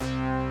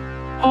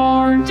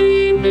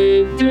Hardee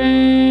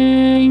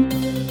Midday.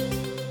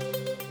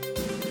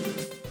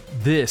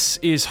 This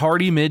is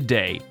Hardee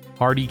Midday,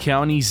 Hardee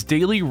County's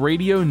daily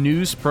radio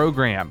news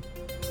program.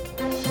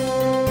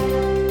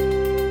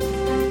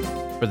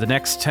 For the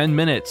next 10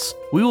 minutes,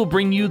 we will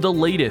bring you the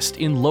latest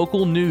in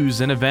local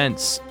news and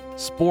events,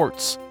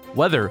 sports,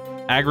 weather,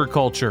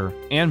 agriculture,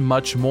 and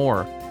much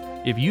more.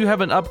 If you have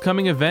an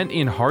upcoming event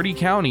in Hardee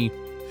County,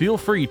 feel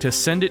free to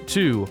send it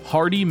to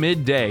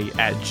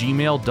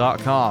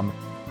hardeemidday@gmail.com.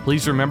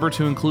 Please remember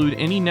to include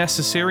any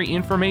necessary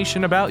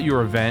information about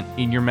your event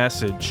in your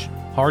message.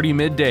 Hardee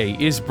Midday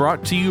is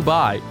brought to you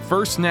by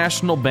First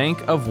National Bank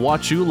of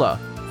Wauchula,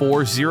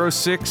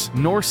 406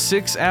 North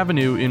 6th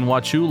Avenue in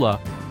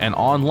Wauchula, and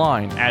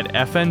online at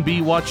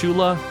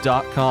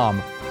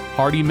fnbwauchula.com.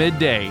 Hardee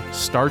Midday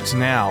starts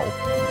now.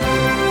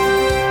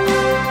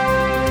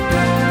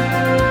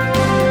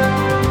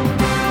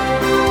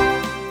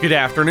 Good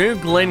afternoon,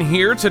 Glenn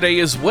here. Today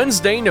is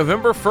Wednesday,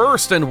 November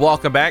 1st, and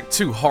welcome back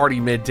to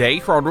Hardee Midday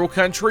from Rural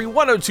Country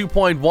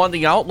 102.1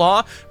 The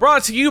Outlaw,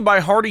 brought to you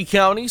by Hardee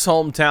County's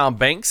hometown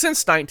bank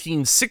since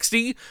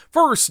 1960,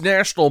 First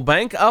National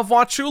Bank of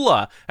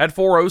Wauchula at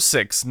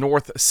 406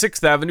 North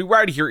 6th Avenue,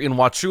 right here in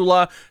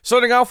Wauchula.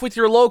 Starting off with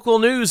your local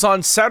news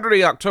on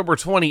Saturday, October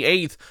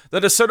 28th, the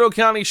DeSoto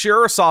County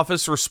Sheriff's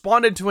Office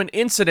responded to an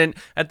incident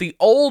at the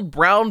Old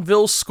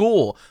Brownville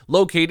School,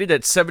 located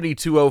at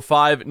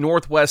 7205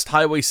 Northwest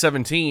Highway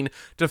 17,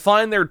 to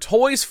find their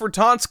Toys for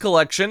Tots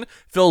collection,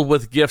 filled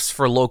with gifts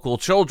for local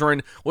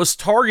children, was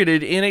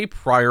targeted in a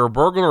prior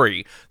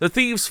burglary. The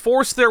thieves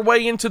forced their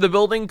way into the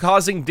building,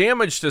 causing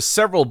damage to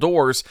several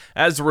doors.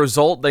 As a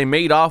result, they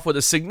made off with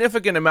a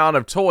significant amount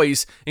of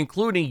toys,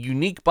 including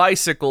unique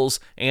bicycles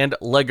and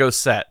Lego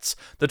sets.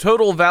 The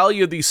total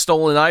value of these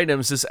stolen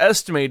items is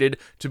estimated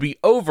to be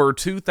over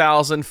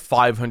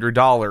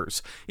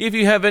 $2,500. If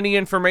you have any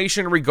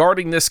information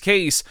regarding this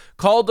case,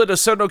 call the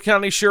DeSoto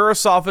County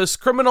Sheriff's Office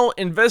Criminal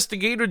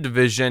Investigative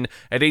Division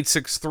at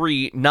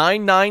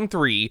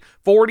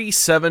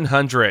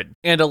 863-993-4700.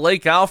 And a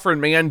Lake Alfred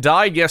man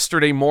died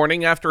yesterday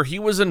morning after he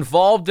was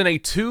involved in a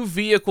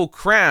two-vehicle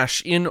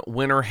crash in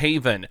Winter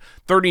Haven.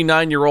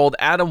 39-year-old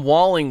Adam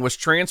Walling was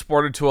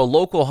transported to a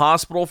local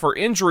hospital for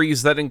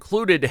injuries that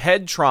included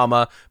head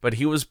trauma, but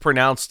he was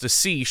pronounced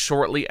deceased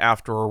shortly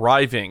after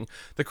arriving.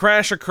 The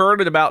crash occurred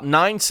at about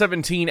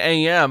 9:17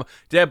 a.m.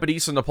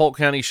 Deputies from the Polk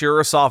County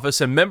Sheriff's Office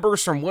and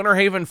members from Winter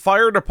Haven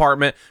Fire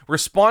Department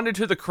responded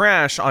to the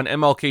crash on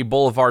MLK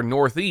Boulevard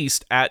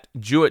Northeast at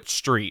Jewett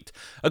Street.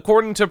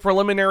 According to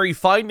preliminary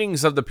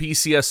findings of the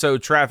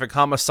PCSO traffic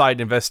homicide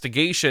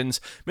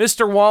investigations,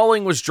 Mr.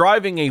 Walling was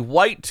driving a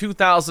white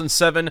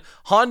 2007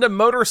 Honda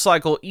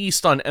motorcycle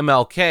east on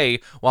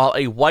MLK, while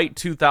a white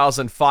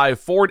 2005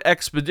 Ford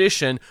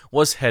Expedition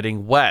was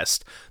heading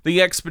west. The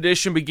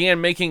Expedition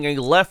began making a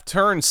left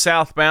turn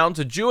southbound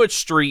to Jewett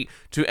Street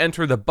to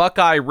enter the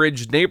Buckeye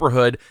Ridge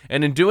neighborhood,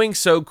 and in doing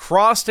so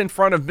crossed in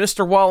front of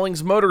Mr.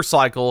 Walling's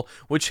motorcycle,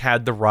 which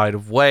had the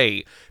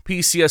right-of-way.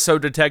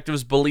 PCSO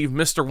detectives believe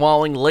Mr.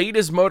 Walling laid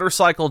his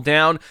motorcycle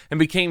down and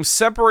became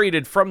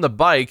separated from the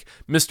bike.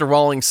 Mr.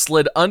 Walling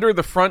slid under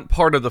the front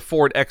part of the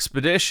Ford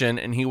Expedition,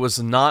 and he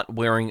was not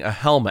wearing a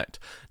helmet.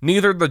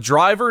 Neither the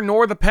driver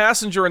nor the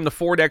passenger in the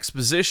Ford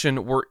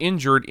Expedition were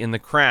injured in the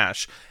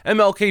crash.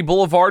 MLK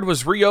Boulevard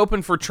was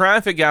reopened for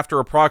traffic after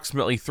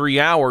approximately 3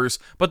 hours,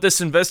 but this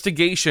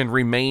investigation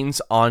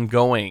remains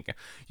ongoing.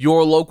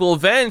 Your local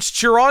events: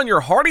 cheer on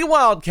your Hardee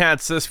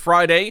Wildcats this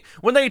Friday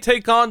when they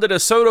take on the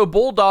DeSoto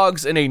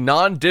Bulldogs in a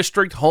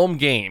non-district home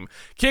game.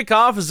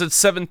 Kickoff is at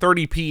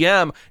 7:30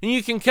 p.m., and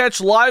you can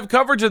catch live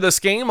coverage of this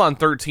game on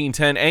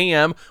 1310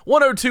 AM,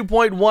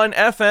 102.1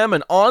 FM,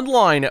 and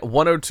online at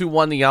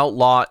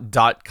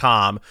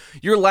 1021theoutlaw.com.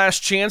 Your last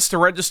chance to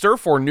register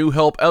for New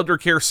Hope Elder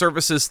Care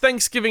Services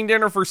Thanksgiving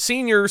Dinner for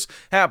Seniors,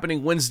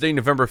 happening Wednesday,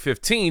 November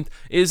 15th,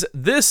 is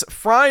this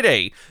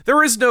Friday.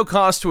 There is no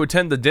cost to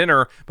attend the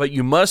dinner, but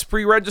you must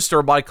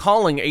pre-register by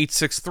calling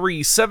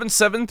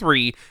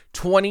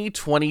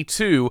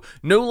 863-773-2022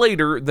 no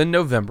later than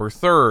November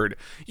 3rd.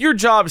 Your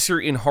jobs here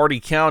in Hardee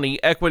County: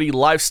 Equity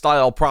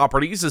Lifestyle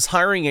Properties is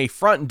hiring a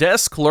front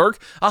desk clerk.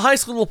 A high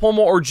school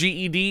diploma or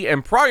GED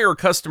and prior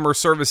customer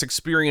service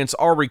experience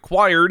are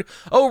required.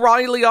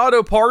 O'Reilly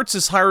Auto Parts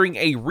is hiring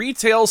a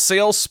retail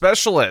sales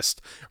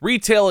specialist.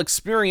 Retail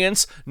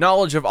experience,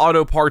 knowledge of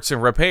auto parts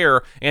and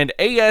repair, and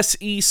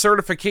ASE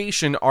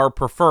certification are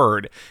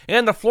preferred.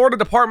 And the Florida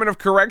Department of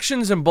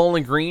Corrections in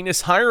Bowling Green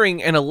is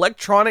hiring an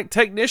electronic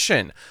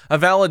technician. A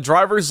valid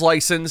driver's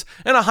license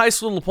and a high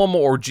school diploma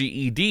or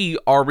GED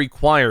are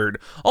required.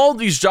 All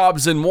these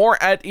jobs and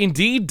more at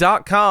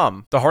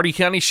Indeed.com. The Hardee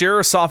County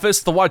Sheriff's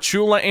Office, the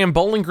Wauchula and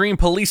Bowling Green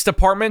Police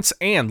Departments,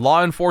 and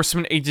law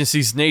enforcement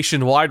agencies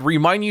nationwide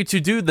remind you to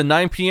do the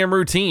 9 p.m.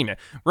 routine.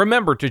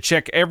 Remember to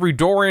check every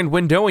door and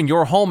window in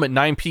your home at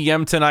 9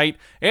 p.m. tonight,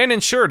 and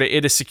ensure that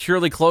it is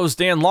securely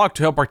closed and locked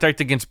to help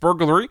protect against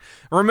burglary.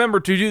 Remember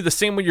to do the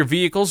same with your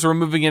vehicles,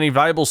 removing any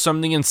valuables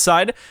from the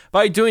inside.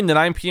 By doing the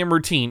 9 p.m.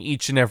 routine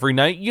each and every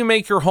night, you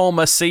make your home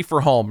a safer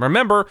for home.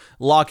 Remember,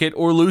 lock it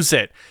or lose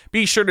it.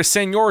 Be sure to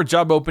send your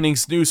job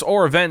openings, news,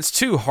 or events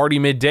to Hardee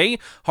Midday,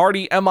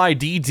 Hardee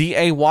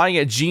MIDDAY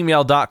at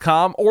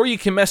gmail.com, or you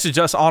can message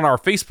us on our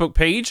Facebook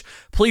page.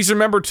 Please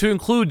remember to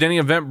include any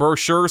event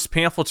brochures,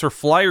 pamphlets, or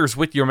flyers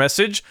with your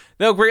message.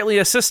 They'll greatly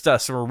assist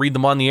us, and we'll read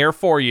them on the air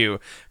for you.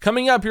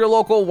 Coming up, your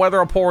local weather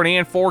report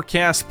and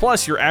forecast,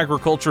 plus your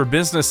agriculture,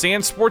 business,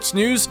 and sports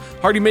news.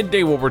 Hardee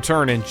Midday will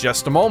return in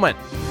just a moment.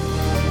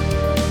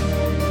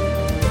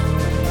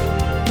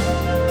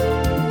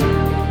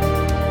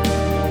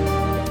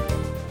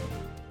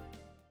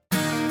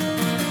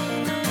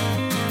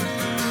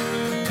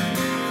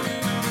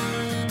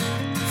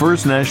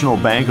 First National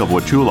Bank of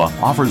Wauchula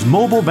offers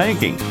mobile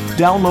banking.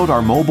 Download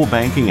our mobile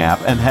banking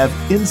app and have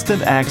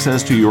instant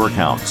access to your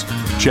accounts.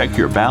 Check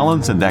your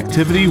balance and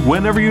activity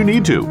whenever you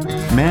need to.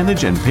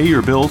 Manage and pay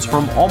your bills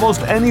from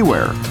almost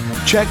anywhere.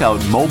 Check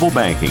out mobile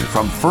banking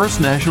from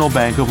First National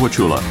Bank of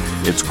Wauchula.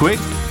 It's quick,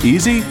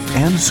 easy,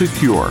 and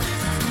secure.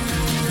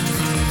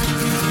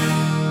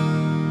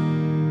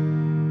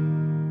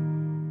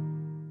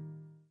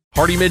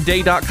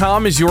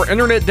 HardeeMidday.com is your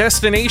internet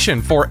destination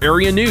for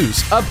area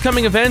news,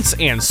 upcoming events,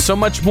 and so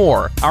much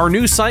more. Our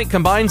news site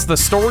combines the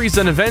stories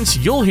and events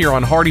you'll hear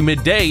on Hardee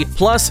Midday,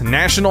 plus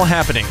national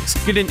happenings.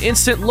 Get an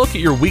instant look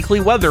at your weekly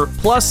weather,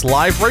 plus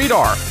live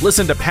radar.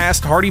 Listen to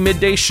past Hardee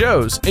Midday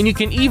shows, and you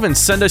can even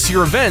send us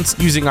your events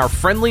using our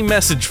friendly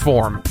message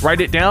form.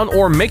 Write it down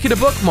or make it a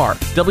bookmark.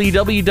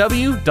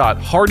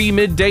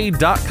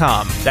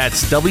 www.HardeeMidday.com.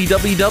 That's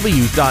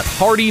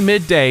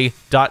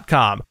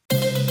www.HardeeMidday.com.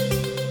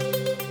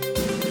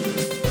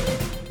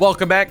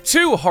 Welcome back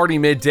to Hardee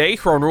Midday,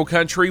 Crown Rural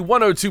Country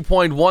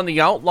 102.1 The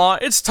Outlaw.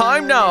 It's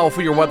time now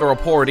for your weather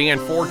report and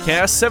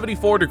forecast.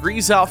 74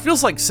 degrees out,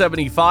 feels like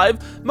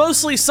 75.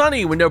 Mostly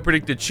sunny with no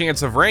predicted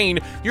chance of rain.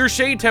 Your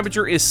shade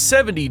temperature is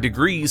 70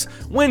 degrees.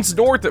 Winds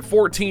north at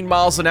 14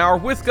 miles an hour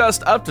with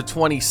gust up to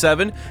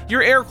 27.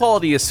 Your air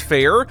quality is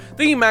fair.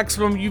 The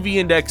maximum UV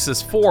index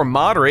is 4,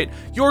 moderate.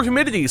 Your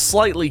humidity is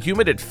slightly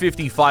humid at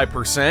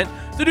 55%.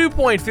 The dew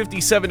point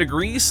 57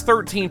 degrees,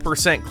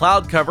 13%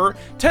 cloud cover,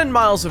 10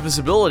 miles of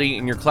visibility,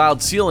 and your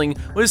cloud ceiling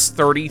was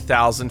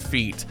 30,000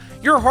 feet.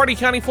 Your Hardee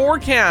County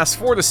forecast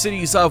for the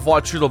cities of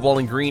Wauchula,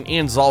 Bowling Green,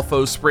 and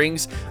Zolfo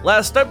Springs.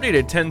 Last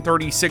updated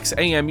 10:36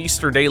 a.m.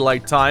 Eastern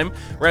Daylight Time.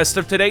 Rest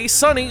of today,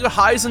 sunny,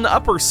 highs in the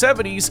upper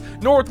 70s.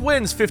 North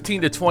winds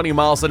 15 to 20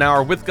 miles an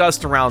hour with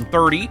gusts around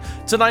 30.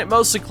 Tonight,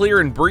 mostly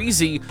clear and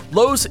breezy.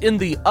 Lows in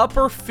the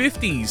upper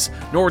 50s.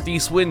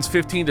 Northeast winds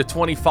 15 to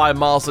 25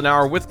 miles an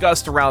hour with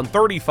gusts around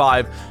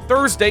 35.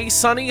 Thursday,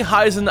 sunny,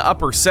 highs in the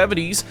upper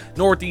 70s.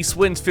 Northeast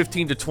winds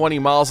 15 to 20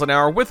 miles an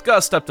hour with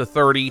gusts up to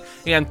 30.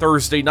 And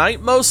Thursday night,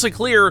 mostly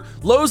clear,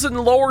 lows in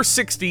the lower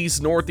 60s,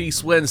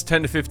 northeast winds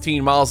 10 to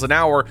 15 miles an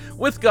hour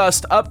with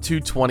gusts up to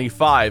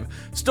 25.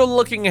 Still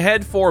looking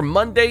ahead for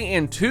Monday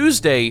and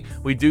Tuesday,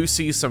 we do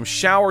see some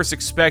showers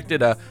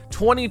expected, a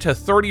 20 to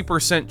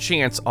 30%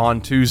 chance on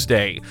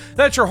Tuesday.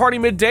 That's your Hardee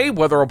Midday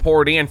weather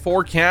report and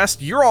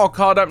forecast. You're all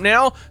caught up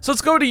now, so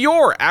let's go to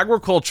your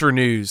agriculture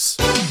news.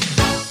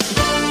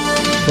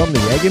 From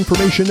the Ag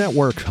Information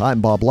Network, I'm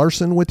Bob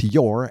Larson with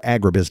your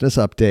Agribusiness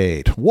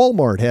Update.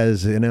 Walmart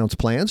has announced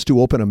plans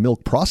to open a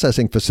milk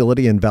processing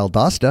facility in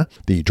Valdosta.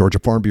 The Georgia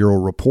Farm Bureau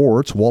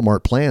reports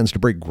Walmart plans to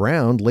break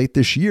ground late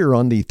this year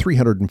on the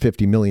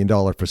 $350 million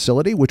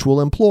facility, which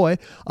will employ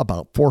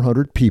about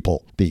 400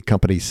 people. The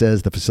company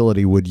says the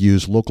facility would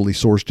use locally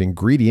sourced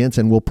ingredients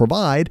and will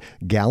provide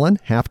gallon,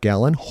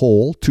 half-gallon,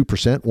 whole,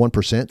 2%,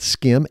 1%,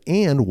 skim,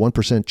 and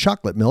 1%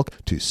 chocolate milk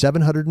to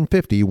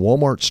 750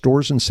 Walmart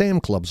stores and Sam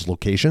Club's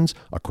locations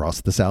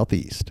across the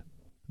Southeast.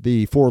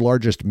 The 4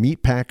 largest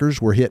meat packers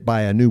were hit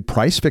by a new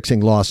price-fixing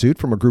lawsuit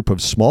from a group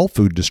of small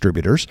food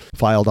distributors.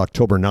 Filed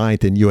October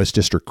 9th in U.S.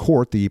 District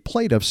Court, the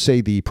plaintiffs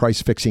say the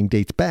price-fixing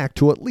dates back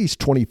to at least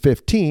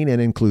 2015 and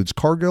includes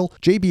Cargill,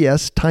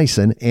 JBS,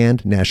 Tyson,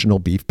 and National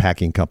Beef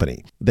Packing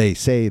Company. They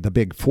say the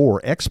Big Four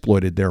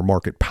exploited their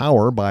market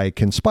power by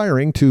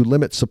conspiring to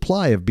limit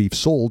supply of beef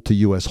sold to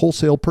U.S.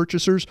 wholesale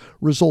purchasers,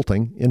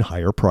 resulting in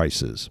higher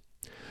prices.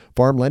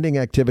 Farm lending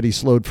activity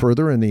slowed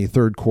further in the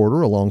third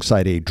quarter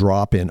alongside a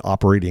drop in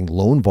operating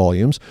loan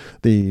volumes.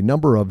 The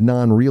number of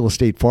non-real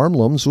estate farm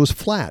loans was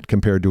flat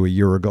compared to a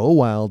year ago,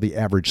 while the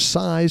average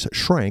size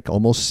shrank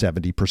almost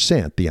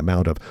 70%, the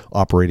amount of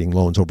operating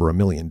loans over $1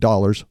 million,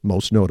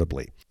 most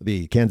notably.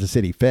 The Kansas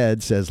City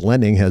Fed says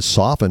lending has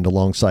softened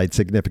alongside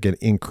significant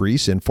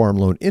increase in farm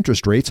loan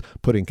interest rates,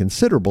 putting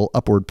considerable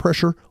upward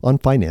pressure on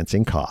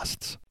financing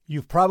costs.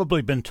 You've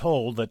probably been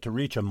told that to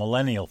reach a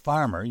millennial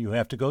farmer, you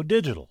have to go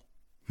digital.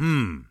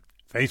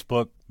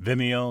 Facebook,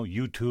 Vimeo,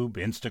 YouTube,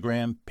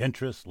 Instagram,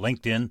 Pinterest,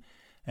 LinkedIn,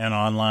 an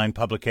online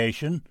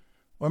publication,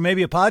 or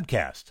maybe a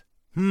podcast.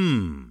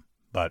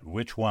 But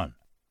which one?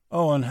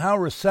 Oh, and how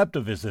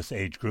receptive is this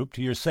age group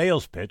to your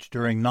sales pitch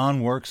during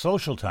non-work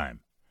social time?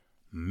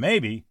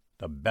 Maybe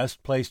the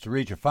best place to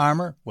reach a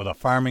farmer with a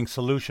farming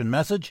solution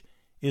message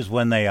is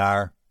when they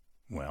are,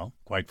 well,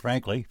 quite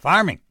frankly,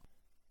 farming.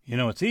 You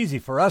know, it's easy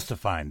for us to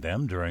find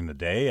them during the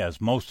day,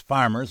 as most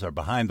farmers are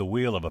behind the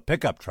wheel of a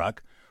pickup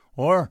truck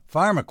or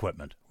farm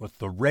equipment with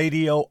the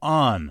radio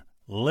on,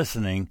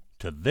 listening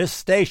to this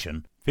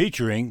station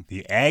featuring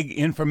the Ag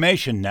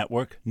Information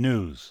Network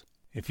News.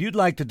 If you'd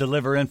like to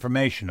deliver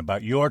information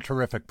about your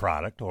terrific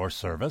product or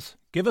service,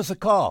 give us a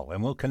call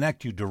and we'll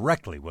connect you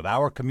directly with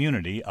our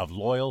community of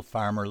loyal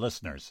farmer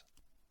listeners.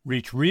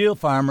 Reach real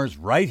farmers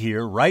right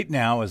here, right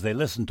now, as they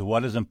listen to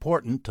what is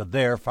important to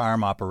their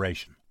farm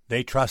operation.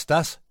 They trust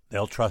us,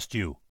 they'll trust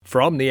you.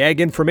 From the Ag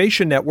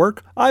Information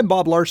Network, I'm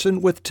Bob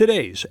Larson with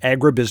today's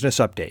Agribusiness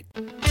Update.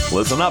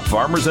 Listen up,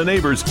 farmers and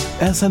neighbors.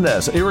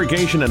 S&S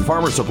Irrigation and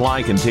Farmer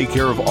Supply can take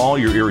care of all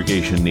your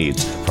irrigation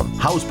needs, from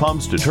house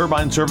pumps to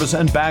turbine service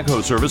and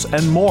backhoe service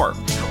and more.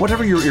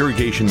 Whatever your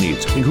irrigation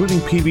needs, including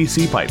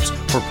PVC pipes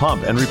for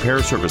pump and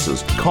repair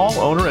services, call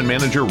owner and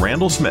manager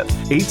Randall Smith,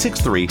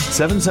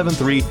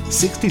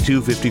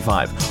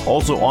 863-773-6255.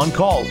 Also on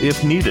call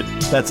if needed.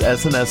 That's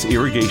S&S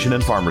Irrigation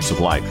and Farmer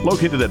Supply,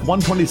 located at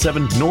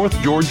 127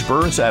 North George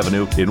Burris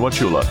Avenue in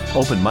Wauchula.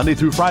 Open Monday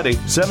through Friday,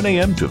 7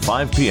 a.m. to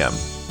 5 p.m.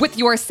 With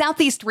your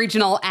Southeast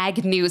Regional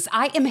Ag News,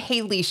 I am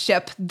Haley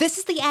Ship. This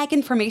is the Ag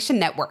Information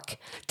Network.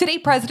 Today,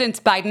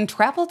 President Biden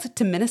traveled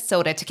to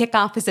Minnesota to kick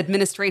off his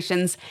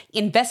administration's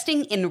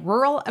Investing in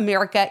Rural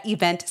America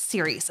event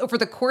series. Over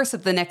the course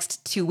of the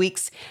next 2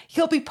 weeks,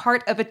 he'll be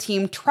part of a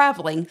team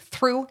traveling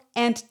through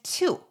and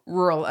to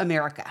rural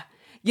America.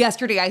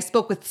 Yesterday, I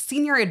spoke with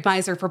Senior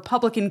Advisor for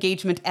Public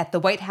Engagement at the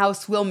White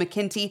House, Will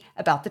McKenty,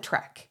 about the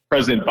trek.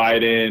 President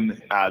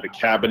Biden, the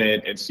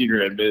cabinet, and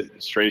senior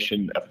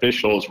administration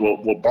officials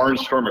will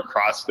barnstorm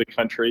across the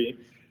country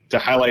to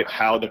highlight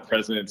how the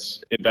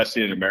president's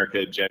Investing in America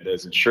agenda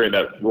is ensuring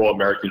that rural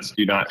Americans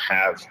do not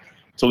have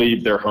to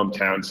leave their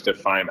hometowns to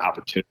find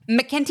opportunity.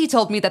 McKenty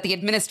told me that the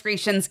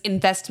administration's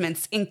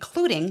investments,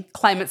 including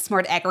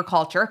climate-smart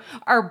agriculture,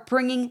 are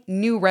bringing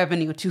new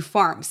revenue to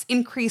farms,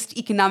 increased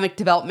economic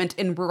development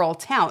in rural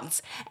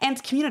towns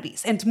and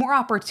communities, and more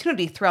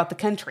opportunity throughout the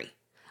country.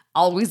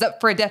 Always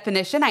up for a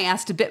definition, I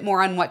asked a bit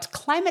more on what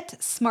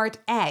climate-smart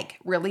ag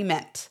really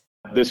meant.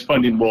 This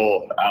funding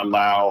will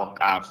allow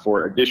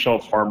for additional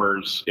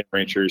farmers and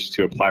ranchers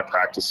to apply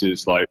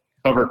practices like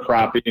cover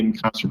cropping,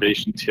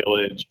 conservation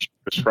tillage,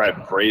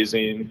 prescribed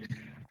grazing,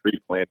 tree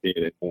planting,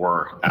 and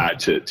more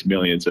to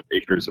millions of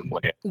acres of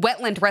land.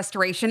 Wetland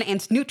restoration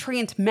and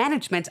nutrient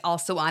management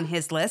also on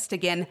his list.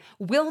 Again,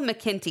 Will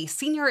McKenty,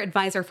 Senior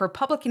Advisor for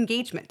Public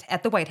Engagement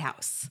at the White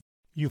House.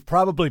 You've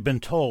probably been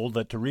told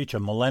that to reach a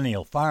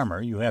millennial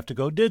farmer, you have to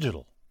go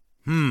digital.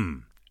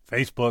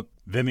 Facebook,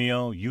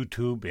 Vimeo,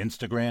 YouTube,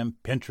 Instagram,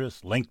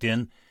 Pinterest,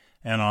 LinkedIn,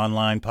 an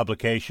online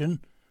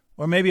publication,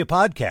 or maybe a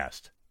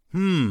podcast.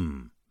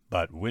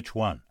 But which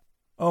one?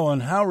 Oh,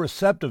 and how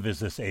receptive is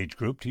this age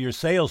group to your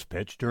sales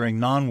pitch during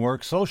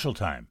non-work social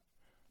time?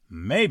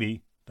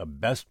 Maybe the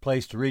best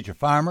place to reach a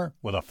farmer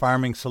with a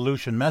farming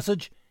solution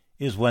message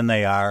is when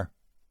they are,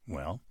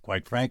 well,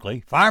 quite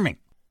frankly, farming.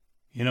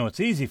 You know,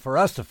 it's easy for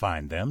us to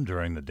find them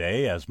during the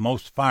day, as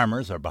most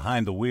farmers are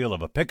behind the wheel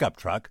of a pickup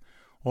truck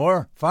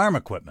or farm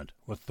equipment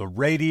with the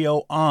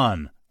radio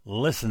on,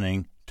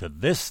 listening to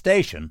this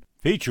station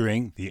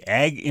featuring the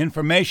Ag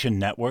Information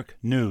Network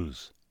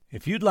News.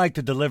 If you'd like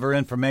to deliver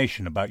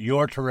information about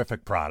your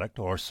terrific product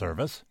or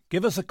service,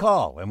 give us a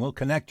call and we'll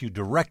connect you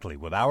directly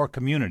with our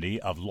community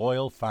of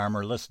loyal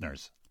farmer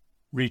listeners.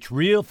 Reach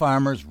real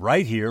farmers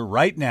right here,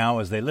 right now,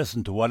 as they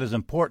listen to what is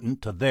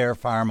important to their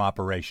farm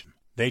operation.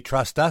 They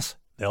trust us,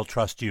 they'll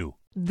trust you.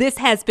 This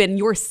has been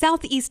your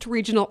Southeast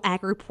Regional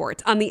Ag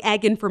Report on the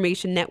Ag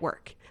Information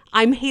Network.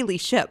 I'm Haley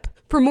Ship.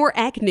 For more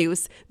ag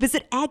news,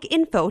 visit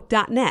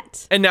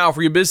aginfo.net. And now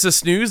for your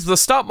business news, the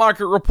stock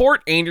market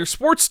report, and your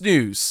sports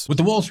news. With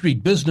the Wall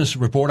Street Business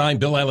Report, I'm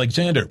Bill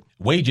Alexander.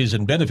 Wages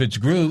and benefits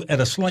grew at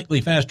a slightly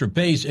faster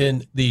pace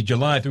in the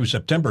July through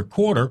September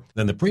quarter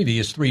than the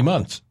previous 3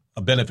 months.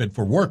 A benefit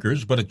for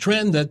workers, but a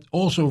trend that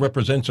also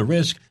represents a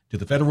risk to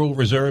the Federal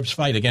Reserve's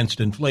fight against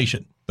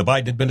inflation. The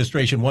Biden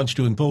administration wants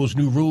to impose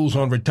new rules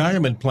on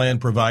retirement plan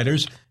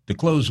providers to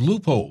close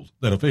loopholes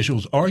that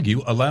officials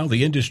argue allow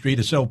the industry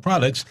to sell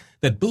products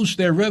that boost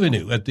their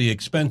revenue at the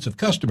expense of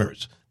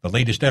customers. The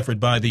latest effort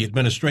by the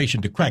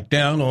administration to crack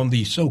down on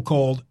the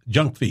so-called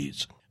junk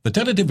fees. The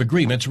tentative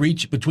agreements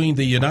reached between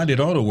the United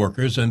Auto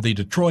Workers and the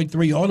Detroit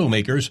 3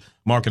 automakers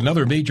mark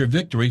another major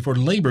victory for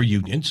labor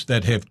unions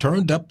that have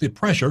turned up the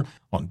pressure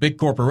on big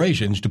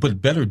corporations to put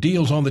better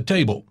deals on the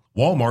table.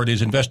 Walmart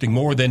is investing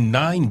more than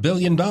 $9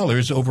 billion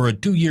over a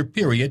 2-year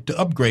period to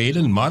upgrade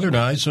and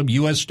modernize some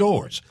U.S.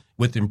 stores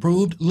with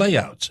improved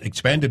layouts,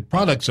 expanded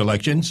product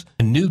selections,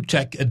 and new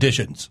tech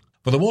additions.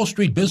 For the Wall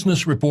Street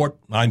Business Report,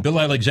 I'm Bill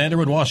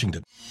Alexander in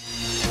Washington.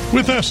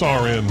 With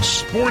SRN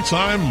Sports,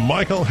 I'm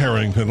Michael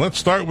Harrington. Let's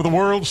start with the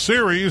World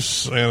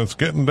Series, and it's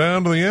getting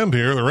down to the end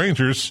here. The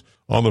Rangers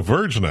on the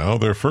verge now,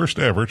 their first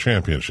ever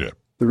championship.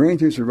 The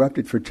Rangers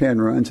erupted for 10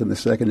 runs in the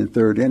second and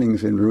third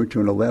innings en route to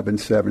an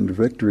 11-7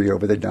 victory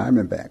over the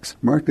Diamondbacks.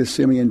 Marcus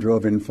Semien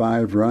drove in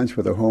 5 runs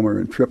with a homer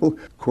and triple.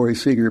 Corey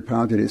Seager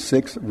pounded his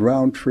 6th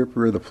round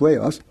tripper of the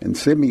playoffs, and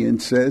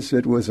Semien says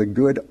it was a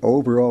good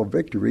overall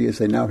victory as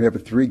they now have a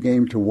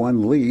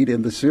 3-game-to-1 lead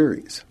in the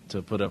series.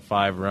 To put up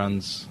 5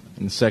 runs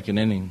in the second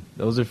inning.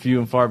 Those are few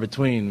and far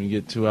between. We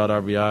get 2 out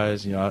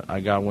RBIs. You know,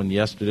 I got one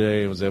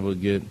yesterday. I was able to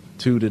get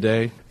 2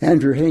 today.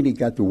 Andrew Haney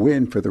got the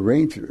win for the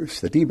Rangers.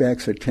 The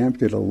D-backs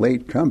attempted a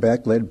late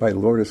comeback led by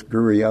Lourdes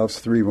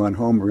Gurriel's 3-run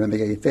homer in the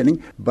 8th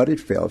inning, but it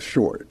fell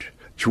short.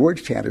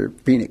 George Tanner,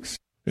 Phoenix.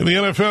 In the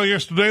NFL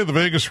yesterday, the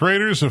Vegas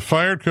Raiders have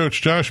fired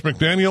Coach Josh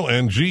McDaniel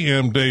and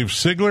GM Dave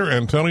Sigler.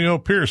 Antonio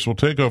Pierce will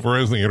take over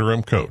as the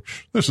interim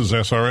coach. This is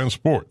SRN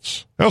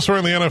Sports. Elsewhere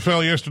in the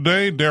NFL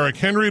yesterday, Derrick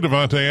Henry,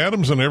 Devontae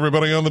Adams, and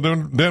everybody on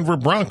the Denver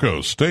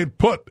Broncos stayed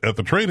put at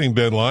the trading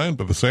deadline,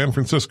 but the San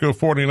Francisco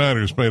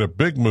 49ers made a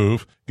big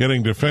move,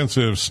 getting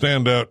defensive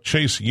standout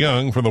Chase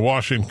Young from the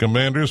Washington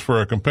Commanders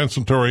for a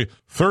compensatory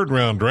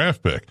third-round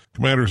draft pick.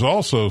 Commanders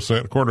also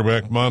sent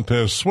quarterback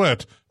Montez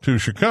Sweat to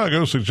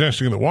Chicago,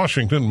 suggesting that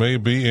Washington may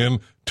be in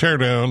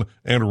teardown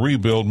and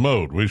rebuild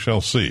mode. We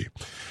shall see.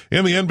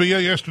 In the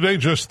NBA yesterday,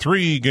 just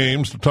 3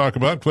 games to talk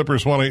about.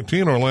 Clippers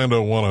 118,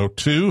 Orlando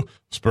 102.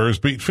 Spurs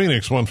beat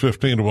Phoenix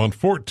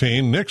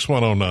 115-114, Knicks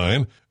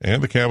 109,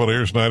 and the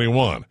Cavaliers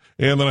 91.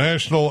 In the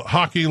National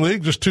Hockey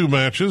League, just 2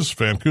 matches.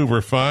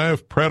 Vancouver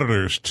 5,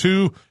 Predators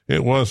 2.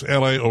 It was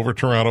LA over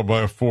Toronto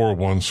by a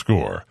 4-1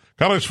 score.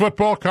 College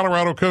football,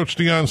 Colorado coach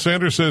Deion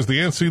Sanders says the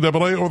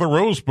NCAA or the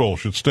Rose Bowl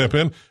should step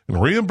in and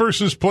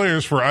reimburses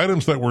players for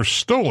items that were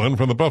stolen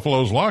from the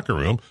Buffalo's locker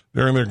room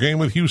during their game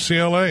with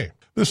UCLA.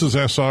 This is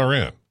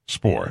SRN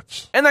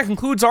Sports. And that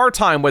concludes our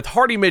time with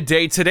Hardee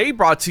Midday today,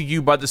 brought to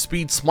you by the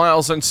speed,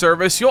 smiles, and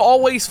service you'll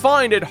always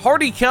find at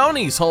Hardee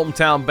County's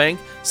hometown bank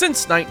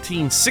since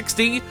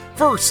 1960,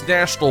 First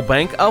National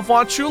Bank of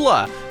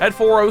Wauchula at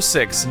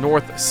 406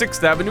 North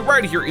 6th Avenue,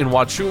 right here in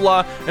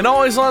Wauchula, and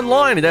always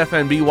online at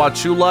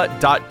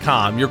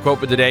fnbwauchula.com. Your quote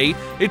for today: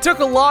 "It took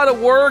a lot of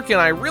work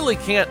and I really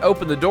can't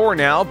open the door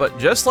now, but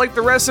just like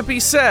the recipe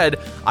said,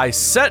 I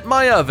set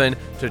my oven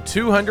to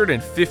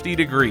 250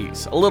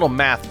 degrees. A little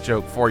math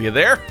joke for you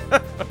there.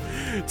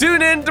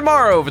 Tune in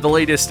tomorrow for the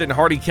latest in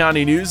Hardee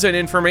County news and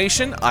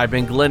information. I've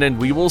been Glenn, and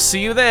we will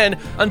see you then.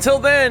 Until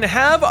then,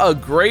 have a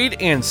great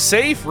and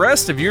safe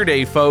rest of your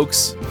day,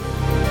 folks.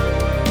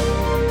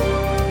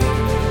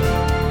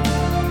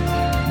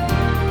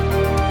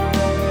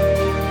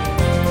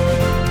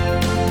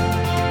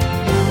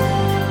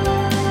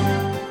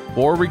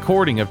 For a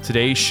recording of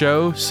today's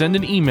show, send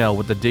an email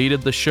with the date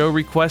of the show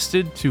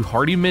requested to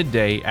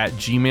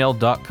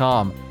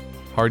hardeemidday@gmail.com.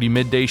 Hardee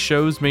Midday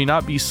shows may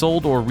not be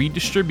sold or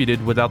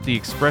redistributed without the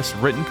express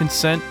written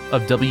consent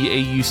of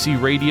WAUC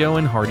Radio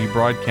and Hardee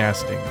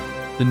Broadcasting.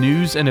 The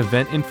news and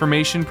event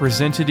information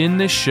presented in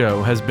this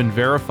show has been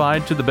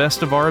verified to the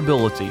best of our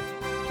ability.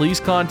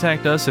 Please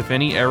contact us if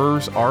any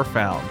errors are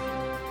found.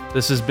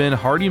 This has been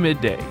Hardee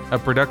Midday, a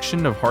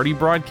production of Hardee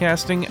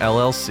Broadcasting,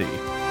 LLC.